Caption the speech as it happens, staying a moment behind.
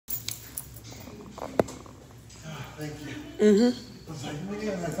Thank you. I was like, man,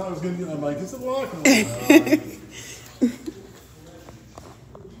 I thought I was going to get, I'm like, it's a walk. I'm like, oh.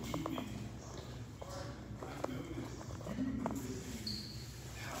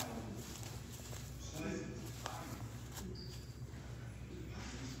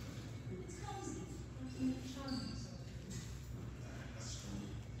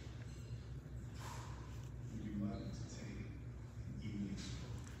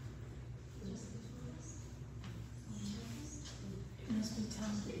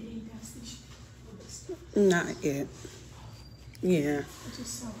 Not yet. Yeah.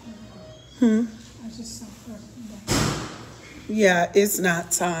 Yeah, it's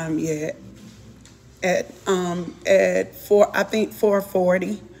not time yet. At 4, I think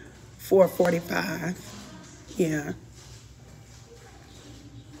 4:40, 4:45. Yeah.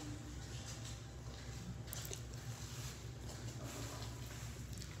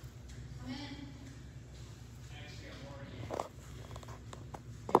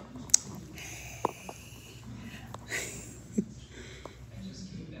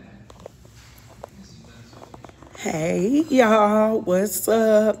 Hey y'all, what's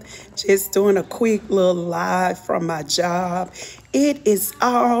up? Just doing a quick little live from my job. It is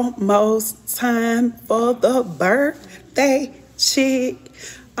almost time for the birthday chick.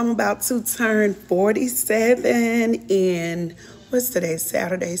 I'm about to turn 47 in, what's today?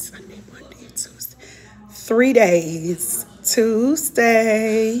 Saturday, Sunday, Monday, Tuesday. 3 days.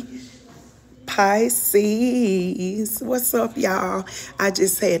 Tuesday. Pisces. What's up, y'all? I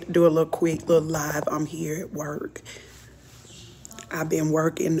just had to do a little quick little live. I'm here at work. I've been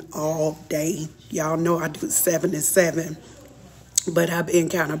working all day. Y'all know I do 7 to 7, but I've been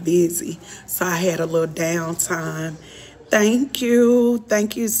kind of busy, so I had a little downtime. Thank you.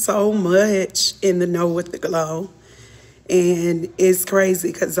 Thank you so much in the Know with the Glow. And it's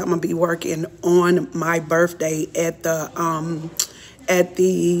crazy because I'm gonna be working on my birthday at the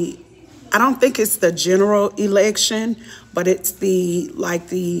I don't think it's the general election, but it's the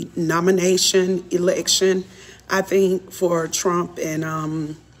nomination election, I think, for Trump and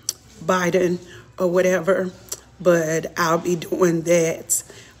Biden or whatever. But I'll be doing that.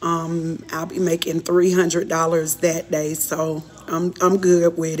 I'll be making $300 that day, so I'm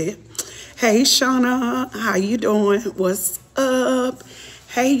good with it. Hey Shauna, how you doing? What's up?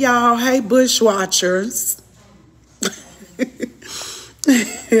 Hey y'all, hey Bushwatchers.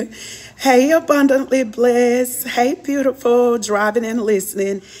 Hey, abundantly blessed. Hey, beautiful. Driving and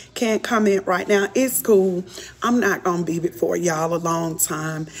listening. Can't comment right now. It's cool. I'm not gonna be before y'all a long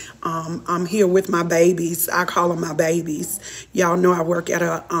time. I'm here with my babies. I call them my babies. Y'all know I work at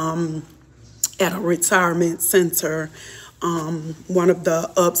a retirement center. One of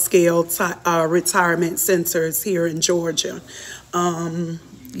the upscale retirement centers here in Georgia.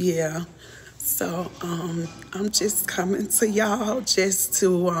 Yeah. So I'm just coming to y'all just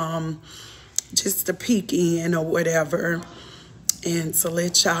to peek in or whatever, and to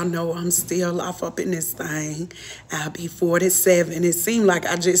let y'all know I'm still off up in this thing. I'll be 47. It seemed like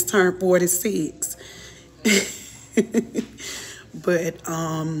I just turned 46. But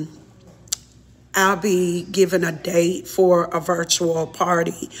I'll be giving a date for a virtual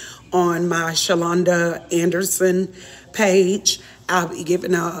party on my Shalonda Anderson page. I'll be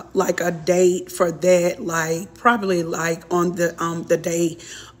giving a date for that, probably on the day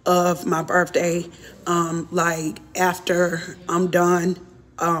of my birthday, after I'm done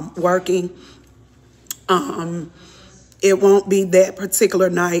working. It won't be that particular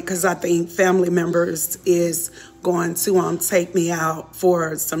night because I think family members is going to take me out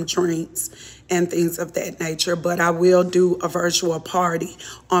for some drinks and things of that nature. But I will do a virtual party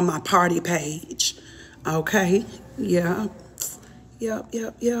on my party page. Okay? Yeah.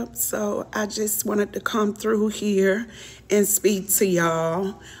 Yep. So I just wanted to come through here and speak to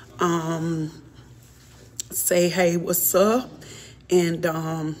y'all. Say, hey, what's up? And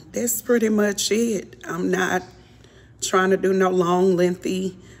that's pretty much it. I'm not trying to do no long,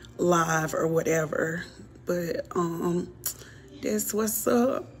 lengthy live or whatever. But that's what's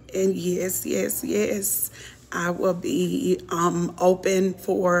up. And yes. I will be open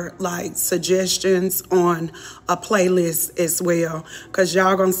for suggestions on a playlist as well, because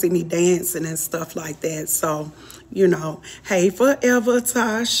y'all gonna see me dancing and stuff like that. So, hey Forever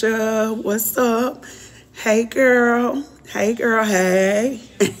Tasha, what's up? Hey girl, hey.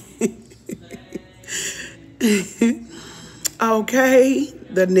 Okay,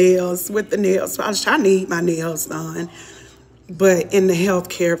 the nails. I need my nails done. But in the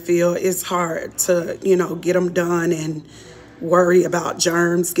healthcare field, it's hard to, get them done and worry about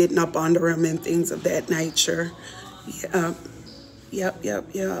germs getting up under them and things of that nature. Yep.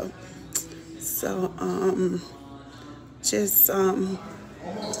 So, just, okay.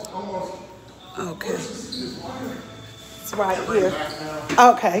 It's right here.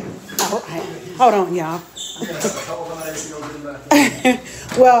 Okay. All right. Hold on, y'all.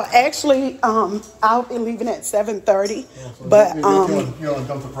 Well, actually, I'll be leaving at 7:30, but you'll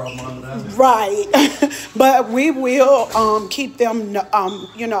dump the problem on that. right. But we will keep them,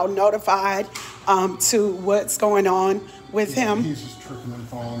 notified to what's going on with him. He's just tripping and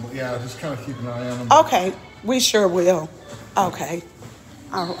falling, but yeah, just kind of keep an eye on him. Okay, we sure will. Okay,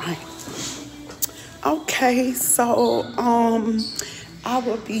 all right. Okay, so I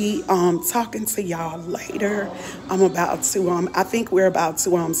will be talking to y'all later. I'm about to I think we're about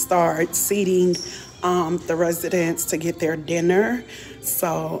to start seating the residents to get their dinner.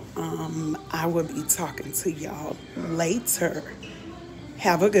 So I will be talking to y'all later.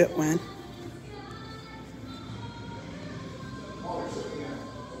 Have a good one.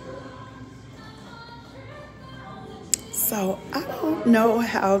 So I don't know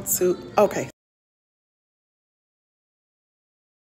how to, okay,